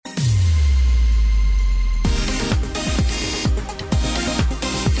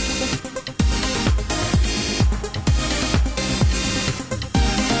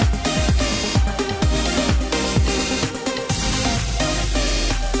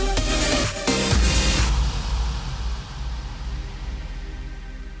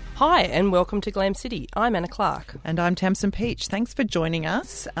Hi and welcome to Glam City. I'm Anna Clark. And I'm Tamsin Peach. Thanks for joining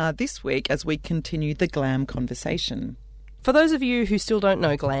us this week as we continue the Glam conversation. For those of you who still don't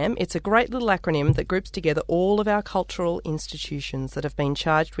know GLAM, it's a great little acronym that groups together all of our cultural institutions that have been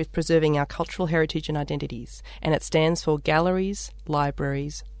charged with preserving our cultural heritage and identities. And it stands for galleries,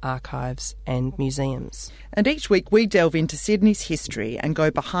 libraries, archives and museums. And each week we delve into Sydney's history and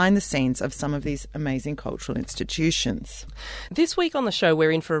go behind the scenes of some of these amazing cultural institutions. This week on the show we're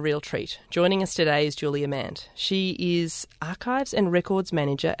in for a real treat. Joining us today is Julia Mant. She is Archives and Records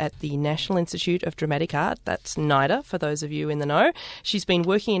Manager at the National Institute of Dramatic Art. That's NIDA, for those of you in the know. She's been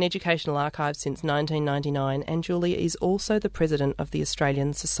working in educational archives since 1999, and Julia is also the president of the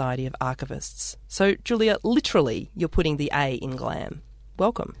Australian Society of Archivists. So, Julia, literally, you're putting the A in GLAM.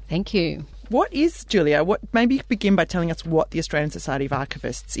 Welcome. Thank you. What is, Julia, maybe begin by telling us what the Australian Society of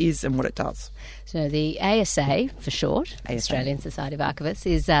Archivists is and what it does. So the ASA, for short, Australian Society of Archivists,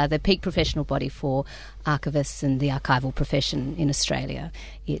 is the peak professional body for archivists and the archival profession in Australia.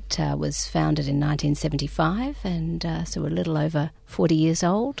 It was founded in 1975 and so we're a little over 40 years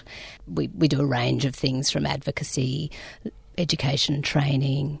old. We do a range of things from advocacy, education,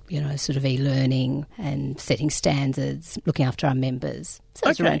 training, sort of e-learning and setting standards, looking after our members. So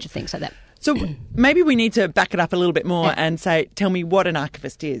there's a range of things like that. So maybe we need to back it up a little bit more and say, tell me what an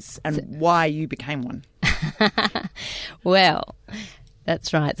archivist is and why you became one. Well,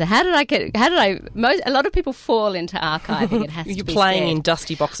 that's right. So a lot of people fall into archiving, it has to be You're playing said. in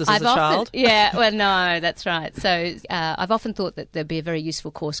dusty boxes as a child? Yeah, well, no, that's right. So I've often thought that there'd be a very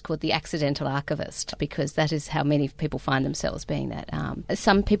useful course called the Accidental Archivist, because that is how many people find themselves being that.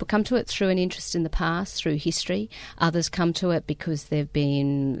 Some people come to it through an interest in the past, through history. Others come to it because they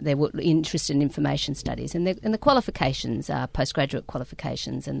were interested in information studies. And the qualifications are postgraduate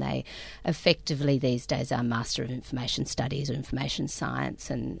qualifications, and they effectively these days are Master of Information Studies or Information Science.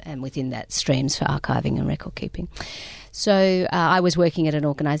 And within that streams for archiving and record keeping. So I was working at an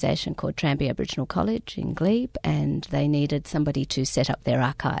organisation called Tranby Aboriginal College in Glebe, and they needed somebody to set up their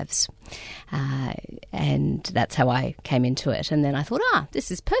archives. And that's how I came into it. And then I thought, this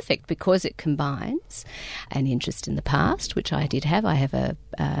is perfect because it combines an interest in the past, which I did have. I have a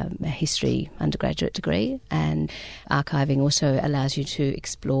history undergraduate degree, and archiving also allows you to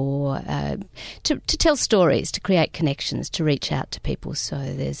explore, to tell stories, to create connections, to reach out to people. So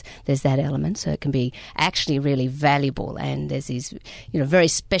there's that element. So it can be actually really valuable. And there's these, very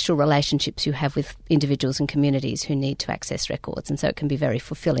special relationships you have with individuals and communities who need to access records. And so it can be very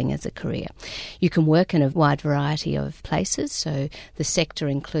fulfilling as a career. You can work in a wide variety of places. So the sector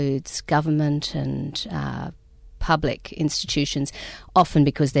includes government and public institutions, often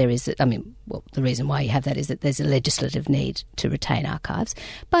because there is, the reason why you have that is that there's a legislative need to retain archives.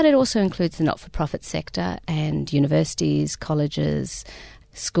 But it also includes the not-for-profit sector and universities, colleges,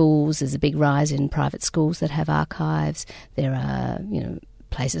 schools. There's a big rise in private schools that have archives. There are,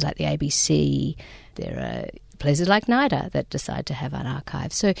 places like the ABC. There are places like NIDA that decide to have an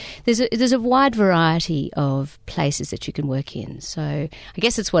archive. So there's a wide variety of places that you can work in. So I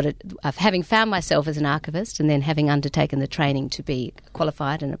guess it's having found myself as an archivist and then having undertaken the training to be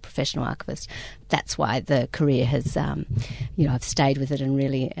qualified and a professional archivist, that's why the career has, I've stayed with it and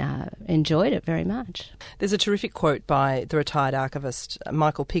really enjoyed it very much. There's a terrific quote by the retired archivist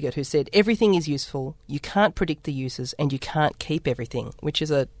Michael Piggott, who said, "Everything is useful, you can't predict the uses, and you can't keep everything," which is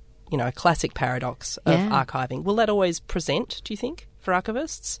a classic paradox of archiving. Will that always present, do you think, for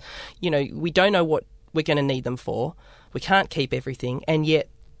archivists? We don't know what we're going to need them for. We can't keep everything, and yet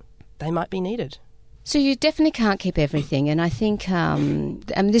they might be needed. So you definitely can't keep everything, and I think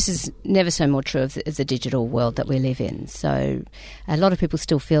this is never so more true of the digital world that we live in. So a lot of people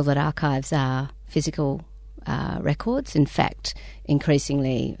still feel that archives are physical records. In fact,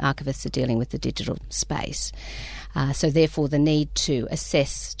 increasingly archivists are dealing with the digital space. So therefore the need to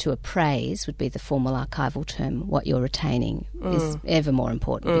assess, to appraise would be the formal archival term. What you're retaining is ever more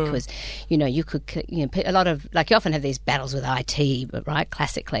important because, you could, a lot of, you often have these battles with IT, right,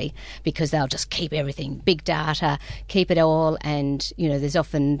 classically, because they'll just keep everything, big data, keep it all, and, there's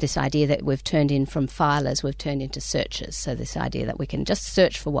often this idea that we've turned in from filers, we've turned into searchers, so this idea that we can just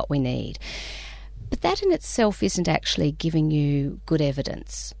search for what we need. But that in itself isn't actually giving you good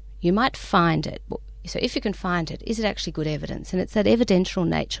evidence. You might find it. So if you can find it, is it actually good evidence? And it's that evidential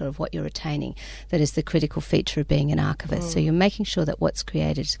nature of what you're retaining that is the critical feature of being an archivist. So you're making sure that what's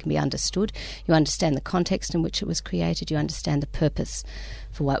created can be understood. You understand the context in which it was created. You understand the purpose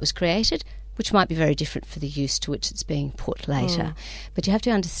for why it was created, which might be very different for the use to which it's being put later. But you have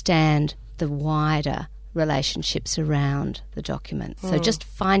to understand the wider relationships around the document. So just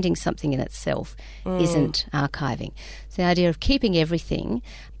finding something in itself isn't archiving. So the idea of keeping everything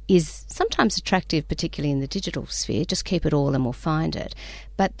is sometimes attractive, particularly in the digital sphere. Just keep it all and we'll find it.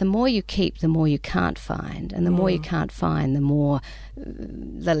 But the more you keep, the more you can't find. And the more you can't find,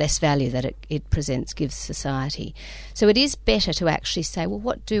 the less value that it presents, gives society. So it is better to actually say, well,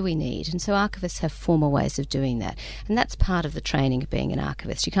 what do we need? And so archivists have formal ways of doing that. And that's part of the training of being an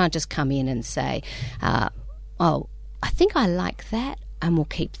archivist. You can't just come in and say, oh, I think I like that and we'll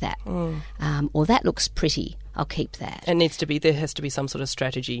keep that. Or that looks pretty, I'll keep that. There has to be some sort of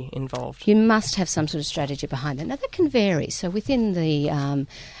strategy involved. You must have some sort of strategy behind it. Now, that can vary. So within the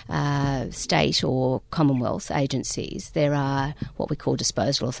state or Commonwealth agencies, there are what we call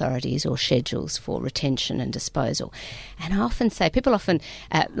disposal authorities or schedules for retention and disposal. And I often say, people often,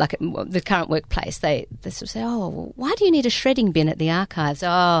 like at the current workplace, they sort of say, oh, well, why do you need a shredding bin at the archives?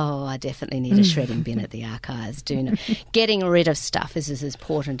 Oh, I definitely need a shredding bin at the archives. Do know. Getting rid of stuff is as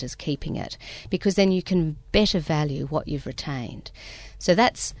important as keeping it, because then you can better value what you've retained. So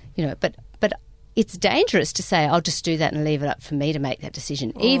that's, but it's dangerous to say, I'll just do that and leave it up for me to make that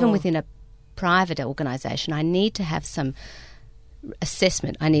decision. Even within a private organisation, I need to have some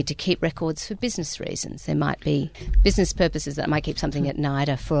assessment. I need to keep records for business reasons. There might be business purposes that I might keep something at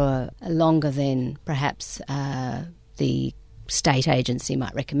NIDA for longer than perhaps the state agency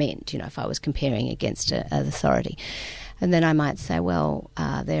might recommend, if I was comparing against an authority. And then I might say, well,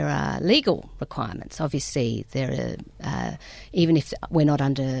 there are legal requirements. Obviously, there are, even if we're not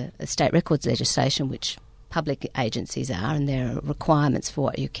under state records legislation, which public agencies are, and there are requirements for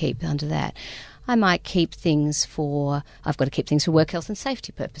what you keep under that. I might keep things I've got to keep things for work health and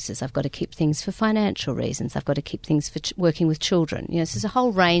safety purposes. I've got to keep things for financial reasons. I've got to keep things for working with children. So there's a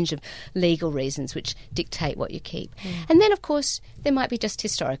whole range of legal reasons which dictate what you keep. And then, of course, there might be just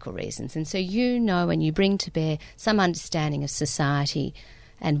historical reasons. And so and you bring to bear some understanding of society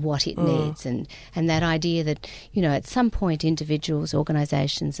and what it needs, and that idea that, at some point individuals,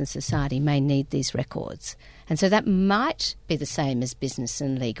 organisations and society may need these records. And so that might be the same as business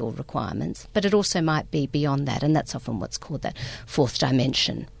and legal requirements, but it also might be beyond that, and that's often what's called that fourth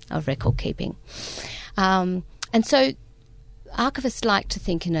dimension of record keeping. And so archivists like to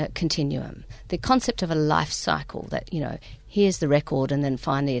think in a continuum. The concept of a life cycle that, here's the record and then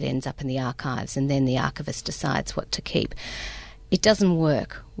finally it ends up in the archives and then the archivist decides what to keep. It doesn't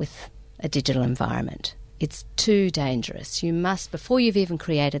work with a digital environment. It's too dangerous. You must, before you've even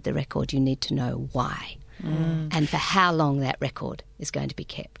created the record, you need to know why and for how long that record is going to be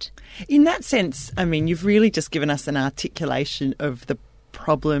kept. In that sense, you've really just given us an articulation of the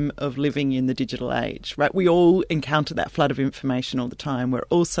problem of living in the digital age, right? We all encounter that flood of information all the time. We're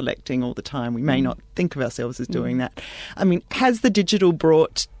all selecting all the time. We may not think of ourselves as doing that. Has the digital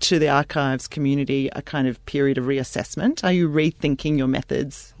brought to the archives community a kind of period of reassessment? Are you rethinking your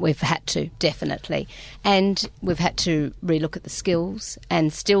methods? We've had to, definitely. And we've had to relook at the skills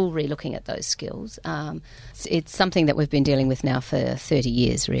and still relooking at those skills. It's something that we've been dealing with now for 30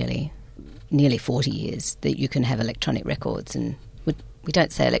 years, really, nearly 40 years, that you can have electronic records. And we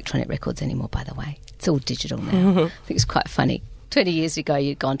don't say electronic records anymore, by the way. It's all digital now. I think it's quite funny. 20 years ago,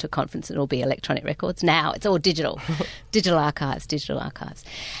 you'd gone to a conference and it will be electronic records. Now it's all digital. Digital archives.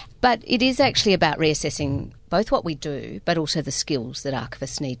 But it is actually about reassessing both what we do, but also the skills that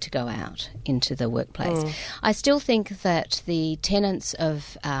archivists need to go out into the workplace. I still think that the tenets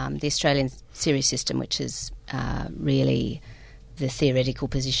of the Australian series system, which is really the theoretical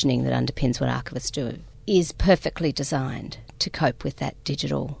positioning that underpins what archivists do, is perfectly designed to cope with that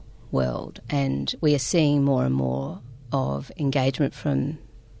digital world. And we are seeing more and more of engagement from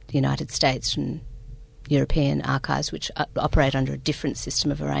the United States and European archives, which operate under a different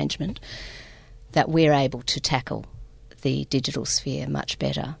system of arrangement, that we're able to tackle the digital sphere much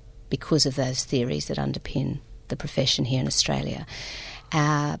better because of those theories that underpin the profession here in Australia.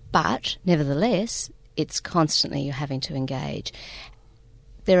 But nevertheless, it's constantly you're having to engage.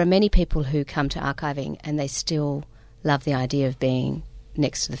 There are many people who come to archiving and they still love the idea of being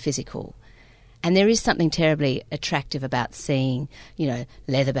next to the physical. And there is something terribly attractive about seeing,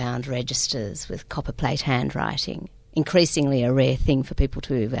 leather-bound registers with copperplate handwriting, increasingly a rare thing for people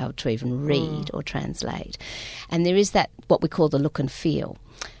to be able to even read or translate. And there is that, what we call the look and feel.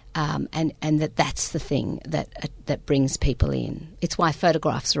 And that's the thing that brings people in. It's why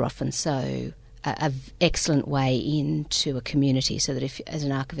photographs are often so an excellent way into a community, so that if, as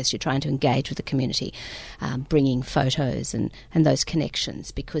an archivist, you're trying to engage with the community, bringing photos and those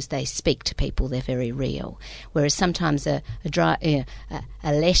connections, because they speak to people, they're very real. Whereas sometimes a dry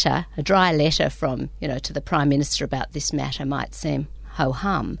letter from, to the Prime Minister about this matter might seem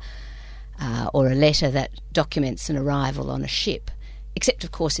ho-hum, or a letter that documents an arrival on a ship, except,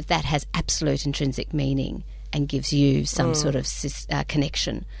 of course, if that has absolute intrinsic meaning and gives you some sort of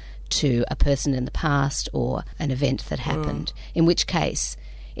connection to a person in the past or an event that happened, in which case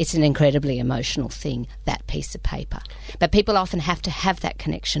it's an incredibly emotional thing, that piece of paper. But people often have to have that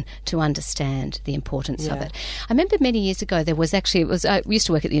connection to understand the importance of it. I remember many years ago I used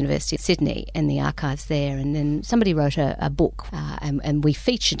to work at the University of Sydney in the archives there, and then somebody wrote a book and we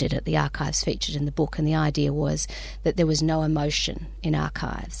featured it the archives featured in the book, and the idea was that there was no emotion in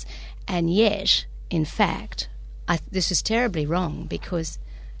archives. And yet, in fact, this is terribly wrong, because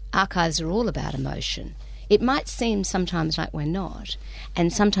archives are all about emotion. It might seem sometimes like we're not,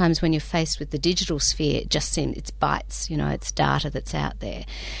 and sometimes when you're faced with the digital sphere, it just seems it's bytes, it's data that's out there.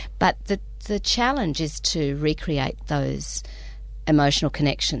 But the challenge is to recreate those emotional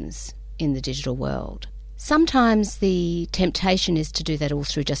connections in the digital world. Sometimes the temptation is to do that all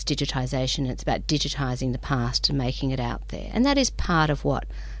through just digitisation. It's about digitising the past and making it out there, and that is part of what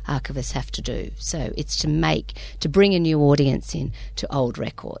archivists have to do. So it's to bring a new audience in to old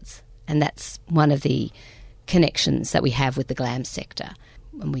records, and that's one of the connections that we have with the GLAM sector,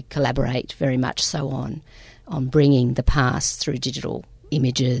 and we collaborate very much so on bringing the past through digital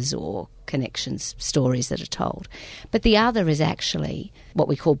images or connections, stories that are told. But the other is actually what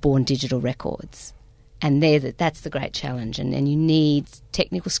we call born digital records, and that's the great challenge. And you need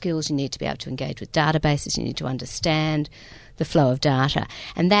technical skills, you need to be able to engage with databases, you need to understand the flow of data.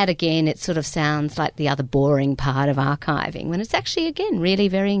 And that, again, it sort of sounds like the other boring part of archiving, when it's actually, again, really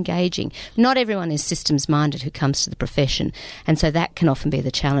very engaging. Not everyone is systems-minded who comes to the profession, and so that can often be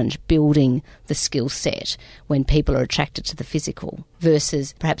the challenge, building the skill set when people are attracted to the physical,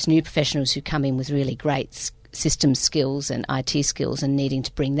 versus perhaps new professionals who come in with really great system skills and IT skills and needing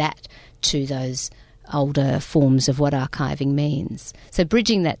to bring that to those older forms of what archiving means. So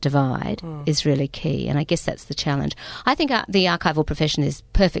bridging that divide is really key, and I guess that's the challenge. I think the archival profession is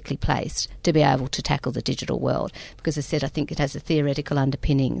perfectly placed to be able to tackle the digital world, because, as I said, I think it has the theoretical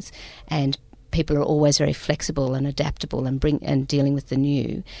underpinnings, and people are always very flexible and adaptable and dealing with the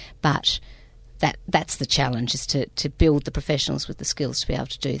new. But that's the challenge, is to build the professionals with the skills to be able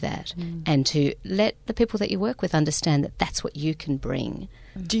to do that, and to let the people that you work with understand that that's what you can bring.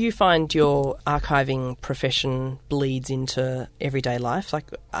 Do you find your archiving profession bleeds into everyday life? Like,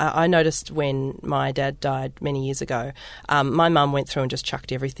 I noticed when my dad died many years ago, my mum went through and just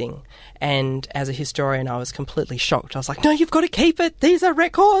chucked everything. And as a historian, I was completely shocked. I was like, no, you've got to keep it. These are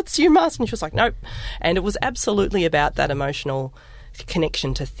records. You must. And she was like, nope. And it was absolutely about that emotional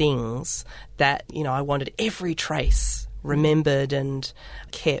connection to things that, I wanted every trace remembered and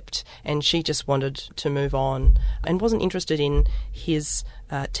kept, and she just wanted to move on and wasn't interested in his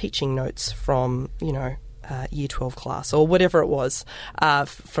teaching notes from, year 12 class or whatever it was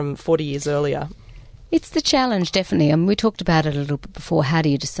from 40 years earlier. It's the challenge, definitely, and we talked about it a little bit before. How do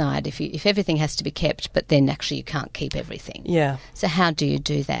you decide if everything has to be kept, but then actually you can't keep everything? Yeah. So how do you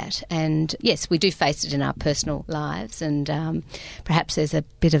do that? And yes, we do face it in our personal lives, and perhaps there's a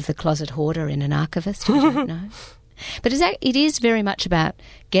bit of the closet hoarder in an archivist, I don't know. But it is very much about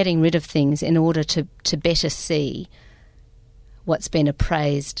getting rid of things in order to better see what's been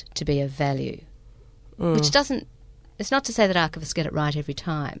appraised to be of value, which doesn't... It's not to say that archivists get it right every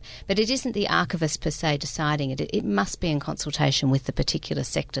time, but it isn't the archivist per se deciding it. It must be in consultation with the particular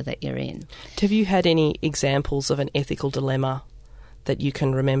sector that you're in. Have you had any examples of an ethical dilemma that you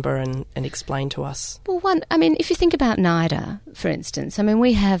can remember and explain to us? Well, if you think about NIDA, for instance,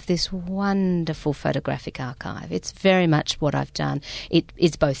 we have this wonderful photographic archive. It's very much what I've done.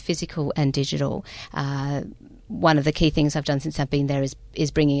 It's both physical and digital. One of the key things I've done since I've been there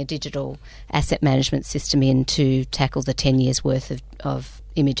is bringing a digital asset management system in to tackle the 10 years' worth of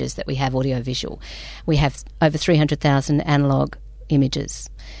images that we have, audio-visual. We have over 300,000 analogue images.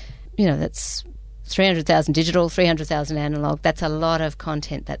 That's 300,000 digital, 300,000 analogue. That's a lot of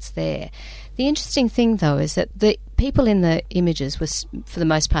content that's there. The interesting thing, though, is that the people in the images were, for the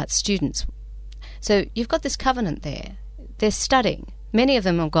most part, students. So you've got this covenant there. They're studying. Many of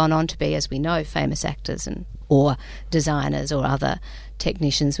them have gone on to be, as we know, famous actors or designers or other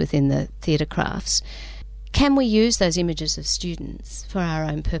technicians within the theatre crafts. Can we use those images of students for our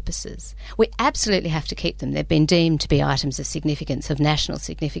own purposes? We absolutely have to keep them. They've been deemed to be items of significance, of national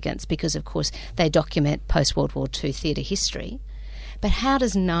significance, because, of course, they document post-World War II theatre history. But how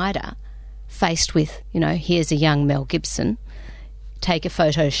does NIDA, faced with, here's a young Mel Gibson, take a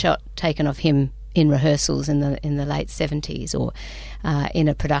photo shot taken of him in rehearsals in the late 70s or in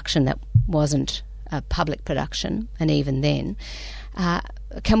a production that wasn't a public production, and even then,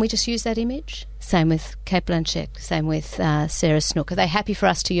 can we just use that image? Same with Cate Blanchett, same with Sarah Snook. Are they happy for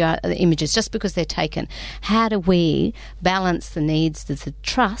us to use the images just because they're taken? How do we balance the needs of the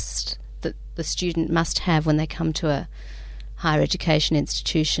trust that the student must have when they come to a higher education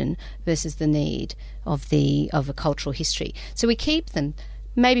institution versus the need of a cultural history. So we keep them.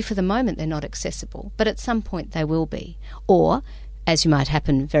 Maybe for the moment they're not accessible, but at some point they will be. Or, as you might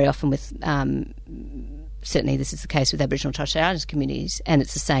happen very often with, certainly this is the case with Aboriginal and Torres Strait Islander communities, and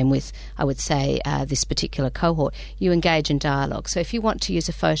it's the same with, I would say, this particular cohort, you engage in dialogue. So if you want to use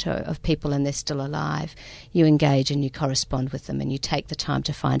a photo of people and they're still alive, you engage and you correspond with them and you take the time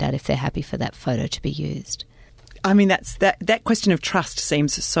to find out if they're happy for that photo to be used. I mean, that question of trust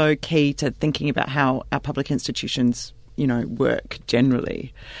seems so key to thinking about how our public institutions work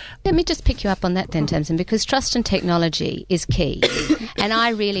generally. Let me just pick you up on that then, Tamsin, because trust and technology is key. And I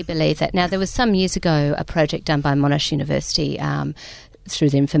really believe that. Now, there was some years ago a project done by Monash University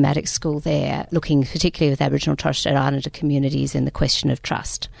through the informatics school there, looking particularly with Aboriginal and Torres Strait Islander communities in the question of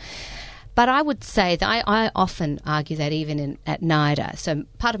trust. But I would say that I often argue that even at NIDA. So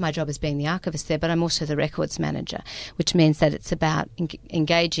part of my job is being the archivist there, but I'm also the records manager, which means that it's about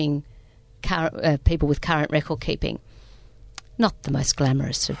engaging people with current record keeping. Not the most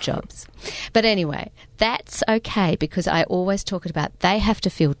glamorous of jobs. But anyway, that's okay because I always talk about they have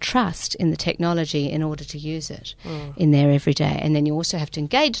to feel trust in the technology in order to use it in their everyday. And then you also have to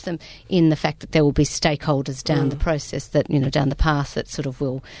engage them in the fact that there will be stakeholders down the process that, down the path that sort of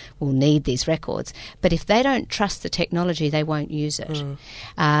will need these records. But if they don't trust the technology, they won't use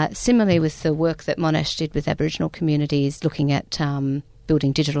it. Similarly with the work that Monash did with Aboriginal communities looking at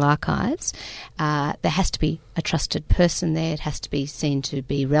building digital archives, there has to be a trusted person there. It has to be seen to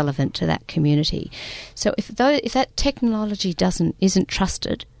be relevant to that community. So if that technology isn't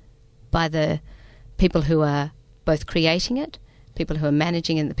trusted by the people who are both creating it, people who are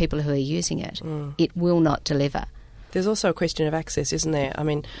managing it, and the people who are using it, it will not deliver. There's also a question of access, isn't there? I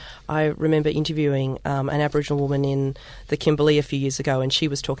mean, I remember interviewing an Aboriginal woman in the Kimberley a few years ago, and she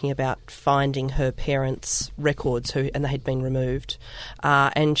was talking about finding her parents' records, and they had been removed.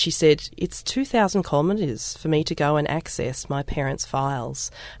 And she said, it's 2,000 kilometres for me to go and access my parents'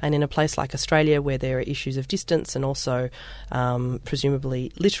 files. And in a place like Australia, where there are issues of distance and also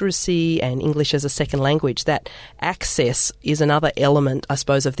presumably literacy and English as a second language, that access is another element, I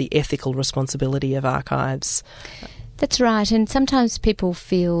suppose, of the ethical responsibility of archives. That's right, and sometimes people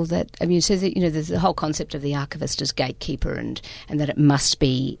feel that, so that, there's the whole concept of the archivist as gatekeeper and that it must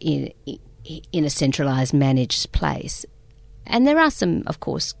be in a centralised, managed place. And there are some, of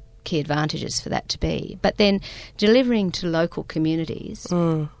course, key advantages for that to be. But then delivering to local communities,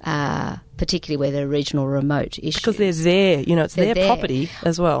 particularly where there are regional remote issues. Because they're there, it's their property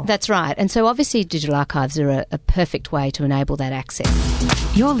as well. That's right. And so obviously digital archives are a perfect way to enable that access.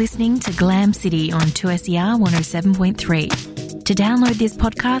 You're listening to Glam City on 2SER 107.3. To download this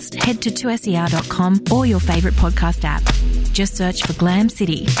podcast, head to 2ser.com or your favourite podcast app. Just search for Glam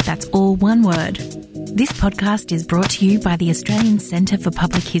City. That's all one word. This podcast is brought to you by the Australian Centre for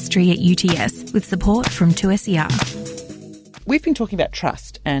Public History at UTS with support from 2SER. We've been talking about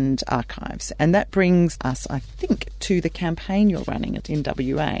trust and archives, and that brings us, I think, to the campaign you're running in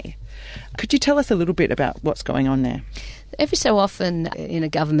WA. Could you tell us a little bit about what's going on there? Every so often in a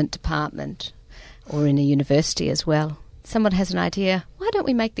government department or in a university as well, someone has an idea. Why don't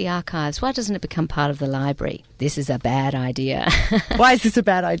we make the archives? Why doesn't it become part of the library? This is a bad idea. Why is this a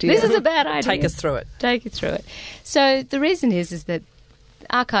bad idea? This is a bad idea. Take us through it. Take it through it. So the reason is that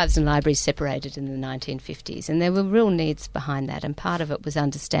archives and libraries separated in the 1950s, and there were real needs behind that, and part of it was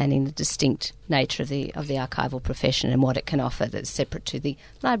understanding the distinct nature of the archival profession and what it can offer that's separate to the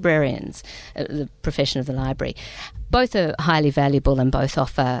librarians, the profession of the library. Both are highly valuable and both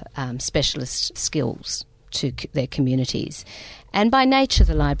offer specialist skills to their communities. And by nature,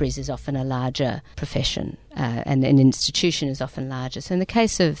 the libraries is often a larger profession and an institution is often larger. So in the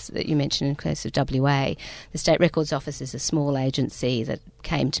case of, that you mentioned, in the case of WA, the State Records Office is a small agency that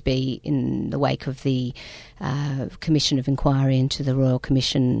came to be in the wake of the Commission of Inquiry into the Royal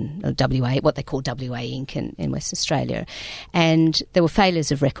Commission of WA, what they call WA Inc. in Western Australia. And there were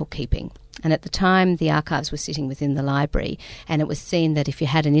failures of record keeping. And at the time, the archives were sitting within the library, and it was seen that if you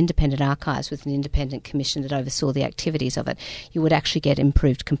had an independent archives with an independent commission that oversaw the activities of it, you would actually get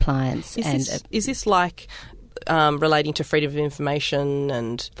improved compliance. Is this like relating to freedom of information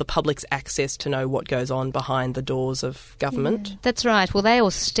and the public's access to know what goes on behind the doors of government? Yeah, that's right. Well, they all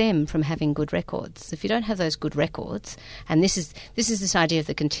stem from having good records. If you don't have those good records, and this is this idea of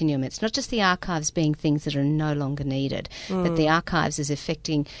the continuum, it's not just the archives being things that are no longer needed, but the archives is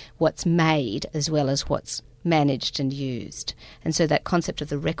affecting what's made as well as what's managed and used. And so that concept of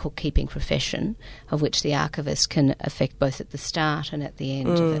the record-keeping profession, of which the archivist can affect both at the start and at the end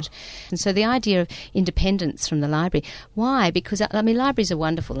of it. And so the idea of independence from the library. Why? Because, I mean, libraries are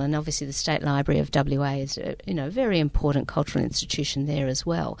wonderful, and obviously the State Library of WA is a very important cultural institution there as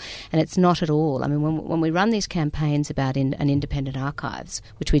well. And it's not at all. I mean, when we run these campaigns about an independent archives,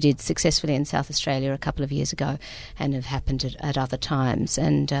 which we did successfully in South Australia a couple of years ago and have happened at other times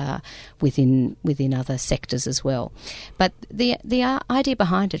and within other sectors as well. But the idea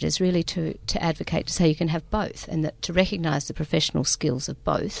behind it is really to advocate, to say you can have both, and that to recognise the professional skills of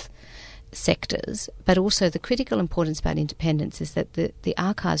both sectors, but also the critical importance about independence is that the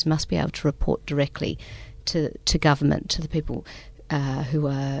archives must be able to report directly to government, to the people who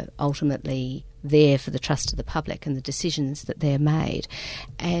are ultimately there for the trust of the public and the decisions that they're made.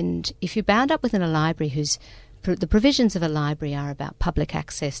 And if you're bound up within a library the provisions of a library are about public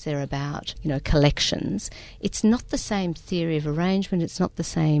access, they're about, collections. It's not the same theory of arrangement, it's not the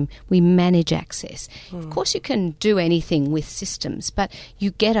same, we manage access. Of course you can do anything with systems, but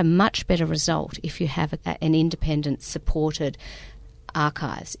you get a much better result if you have an independent, supported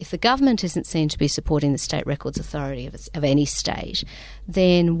archives. If the government isn't seen to be supporting the State Records Authority of any state,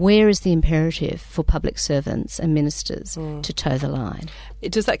 then where is the imperative for public servants and ministers to toe the line?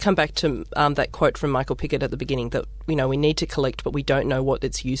 Does that come back to that quote from Michael Pickett at the beginning that, we need to collect, but we don't know what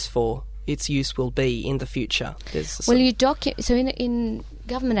its use will be in the future? So in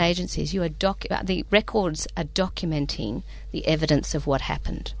government agencies, the records are documenting the evidence of what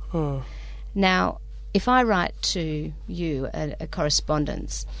happened. Now, if I write to you a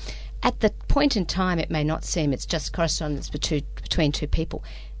correspondence, at the point in time it may not seem it's just correspondence between two people.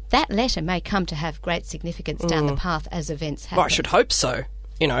 That letter may come to have great significance down the path as events happen. Well, I should hope so,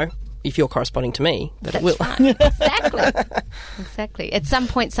 if you're corresponding to me, it will. Right. Exactly. At some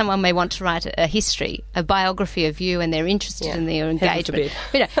point someone may want to write a history, a biography of you, and they're interested in their engagement.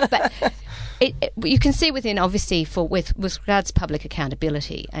 But you can see within, obviously, with regards to public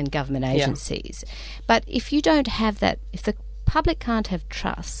accountability and government agencies. But if you don't have that, if the public can't have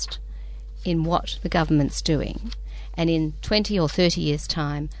trust in what the government's doing, and in 20 or 30 years'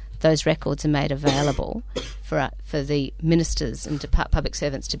 time those records are made available for the ministers and public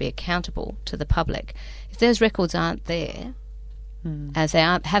servants to be accountable to the public, if those records aren't there, as they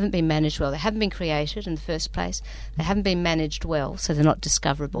haven't been managed well, they haven't been created in the first place, they haven't been managed well, so they're not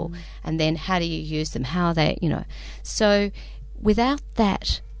discoverable, and then how do you use them, how are they, So without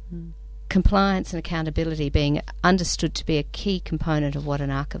that compliance and accountability being understood to be a key component of what an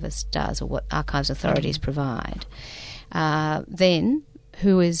archivist does or what archives authorities provide, then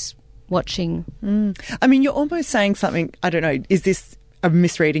who is watching? I mean, you're almost saying something, I don't know, is this a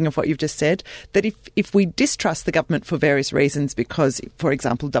misreading of what you've just said? That if we distrust the government for various reasons, because, for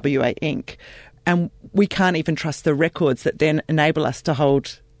example, WA Inc., and we can't even trust the records that then enable us to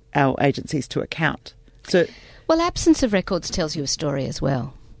hold our agencies to account. Well, absence of records tells you a story as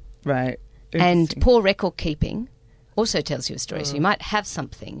well. Right. And poor record keeping also tells you a story. So you might have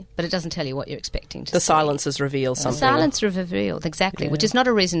something, but it doesn't tell you what you're expecting to see. The silences reveal something. The silence revealed, exactly, which is not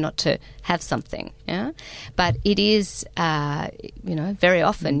a reason not to have something. Yeah? But it is, very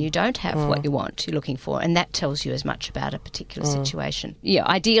often you don't have what you want, you're looking for, and that tells you as much about a particular situation. Yeah,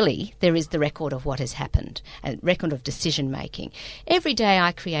 ideally, there is the record of what has happened, a record of decision-making. Every day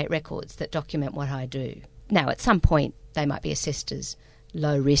I create records that document what I do. Now, at some point, they might be assessed as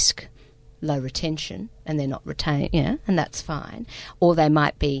low risk, low retention, and they're not retained, and that's fine. Or they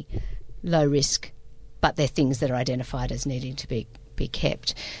might be low risk, but they're things that are identified as needing to be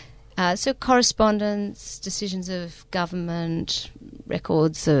kept. So correspondence, decisions of government,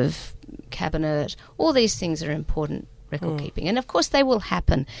 records of cabinet, all these things are important record keeping. And of course they will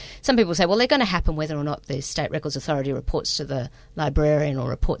happen. Some people say, well, they're going to happen whether or not the State Records Authority reports to the librarian or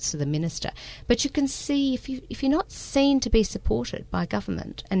reports to the minister. But you can see if you're not seen to be supported by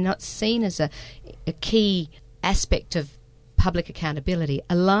government and not seen as a key aspect of public accountability,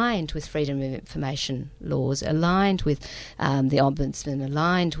 aligned with freedom of information laws, aligned with the Ombudsman,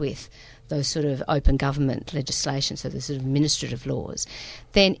 aligned with those sort of open government legislation, so the sort of administrative laws,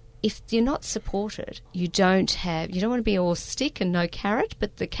 then if you're not supported, you don't want to be all stick and no carrot,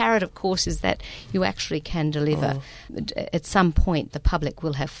 but the carrot, of course, is that you actually can deliver. At some point, the public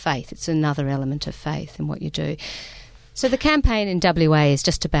will have faith. It's another element of faith in what you do. So the campaign in WA is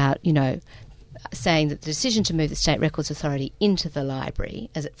just about, saying that the decision to move the State Records Authority into the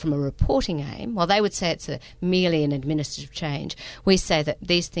library from a reporting aim, while they would say it's merely an administrative change, we say that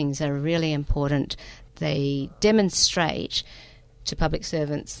these things are really important. They demonstrate to public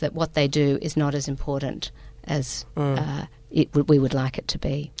servants that what they do is not as important as we would like it to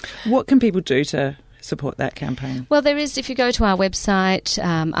be. What can people do to support that campaign? Well, there is, if you go to our website,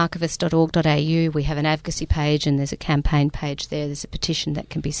 archivist.org.au, we have an advocacy page and there's a campaign page there. There's a petition that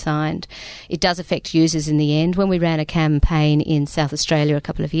can be signed. It does affect users in the end. When we ran a campaign in South Australia a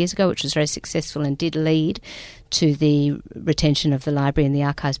couple of years ago, which was very successful and did lead to the retention of the library and the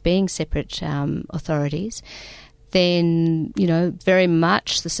archives being separate authorities, then, very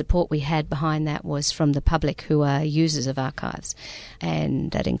much the support we had behind that was from the public who are users of archives.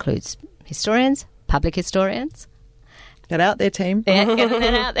 And that includes historians, public historians. Get out there, team. Yeah, get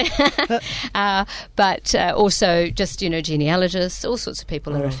that out there. But also just, genealogists, all sorts of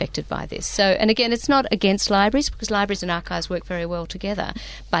people are affected by this. So, and again, it's not against libraries because libraries and archives work very well together,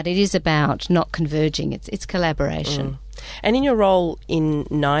 but it is about not converging. It's collaboration. And in your role in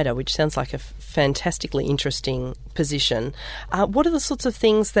NIDA, which sounds like a fantastically interesting position, what are the sorts of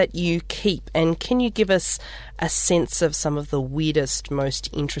things that you keep? And can you give us a sense of some of the weirdest, most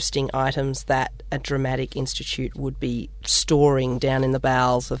interesting items that a dramatic institute would be storing down in the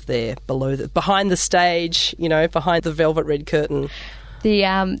bowels of behind the stage, behind the velvet red curtain?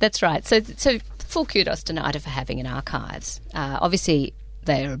 That's right. So full kudos to NIDA for having an archives. Obviously,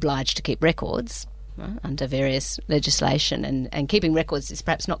 they are obliged to keep records under various legislation, and keeping records is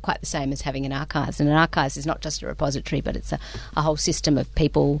perhaps not quite the same as having an archives. And an archives is not just a repository, but it's a whole system of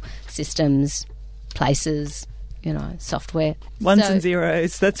people, systems, places, software. Ones and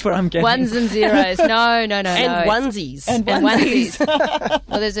zeros, that's what I'm getting. Ones and zeros, no. And onesies. And onesies.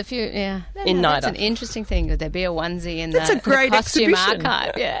 Well, there's a few, yeah. In NIDA. That's an interesting thing. Would there be a onesie in that's a great the costume exhibition.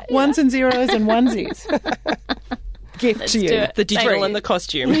 archive? Yeah, Ones and zeros and onesies. Gift to you. The digital and the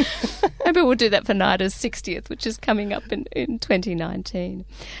costume. Maybe we'll do that for NIDA's 60th, which is coming up in 2019.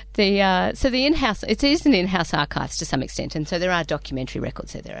 So the in-house, it is an in-house archives to some extent, and so there are documentary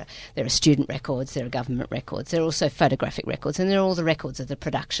records there. There are student records, there are government records, there are also photographic records, and there are all the records of the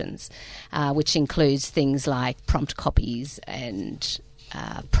productions, which includes things like prompt copies and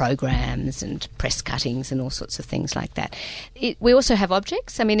programs and press cuttings and all sorts of things like that. We also have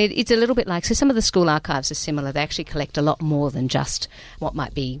objects. I mean, it's a little bit like, so some of the school archives are similar. They actually collect a lot more than just what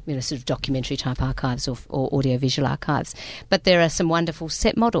might be, sort of documentary type archives or audiovisual archives. But there are some wonderful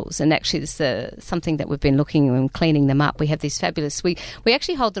set models, and actually this is something that we've been looking and cleaning them up. We have these fabulous, we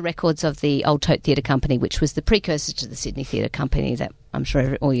actually hold the records of the Old Tote Theatre Company, which was the precursor to the Sydney Theatre Company that I'm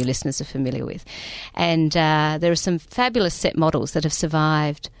sure all your listeners are familiar with. And there are some fabulous set models that have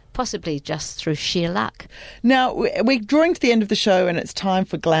survived, possibly just through sheer luck. Now, we're drawing to the end of the show and it's time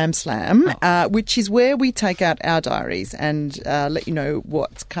for Glam Slam, which is where we take out our diaries and let you know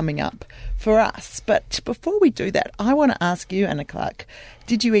what's coming up for us. But before we do that, I want to ask you, Anna Clark,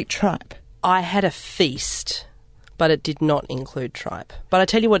 did you eat tripe? I had a feast, but it did not include tripe. But I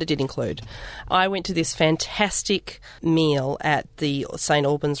tell you what it did include. I went to this fantastic meal at the St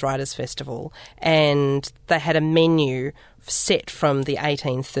Albans Writers' Festival, and they had a menu set from the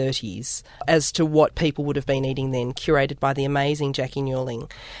 1830s as to what people would have been eating then, curated by the amazing Jackie Newling.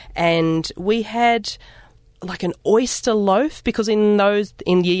 And we had like an oyster loaf, because in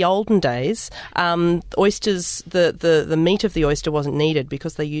the olden days, oysters, the meat of the oyster wasn't needed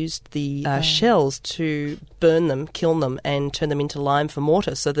because they used the shells to burn them, kill them, and turn them into lime for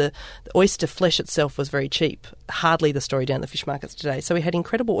mortar. So the oyster flesh itself was very cheap. Hardly the story down the fish markets today. So we had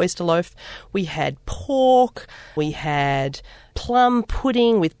incredible oyster loaf. We had pork. We had plum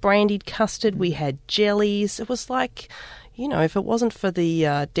pudding with brandied custard. We had jellies. It was like, if it wasn't for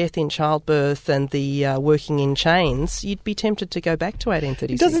the death in childbirth and the working in chains, you'd be tempted to go back to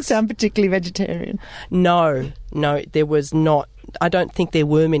 1836. It doesn't sound particularly vegetarian. No, there was not. I don't think there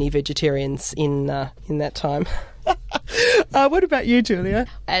were many vegetarians in that time. What about you, Julia?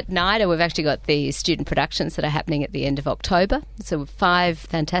 At NIDA, we've actually got the student productions that are happening at the end of October. So 5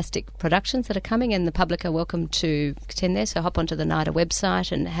 fantastic productions that are coming, and the public are welcome to attend there. So hop onto the NIDA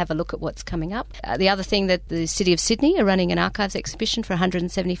website and have a look at what's coming up. The other thing, that the City of Sydney are running an archives exhibition for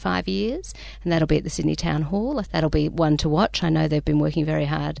 175 years, and that'll be at the Sydney Town Hall. That'll be one to watch. I know they've been working very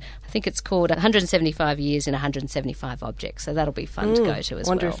hard. I think it's called 175 Years in 175 Objects, so that'll be fun to go to as well. I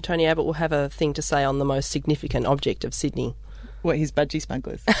wonder if Tony Abbott will have a thing to say on the most significant object of Sydney. What, his budgie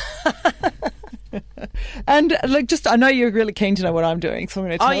smugglers? And look, I know you're really keen to know what I'm doing, so I'm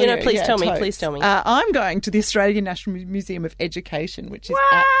going to tell you. Please tell me. I'm going to the Australian National Museum of Education, which is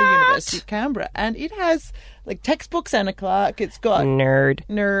at the University of Canberra, and it has textbooks, Anna Clark. It's got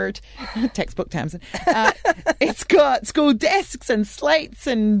nerd textbook Tamsin. It's got school desks and slates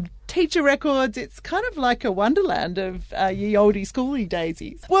and teacher records. It's kind of like a wonderland of ye olde schooly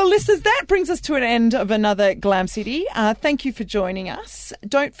daisies. Well, listeners, that brings us to an end of another Glam City. Thank you for joining us.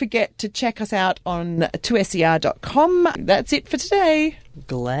 Don't forget to check us out on 2ser.com. That's it for today.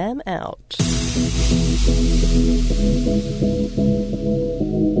 Glam out.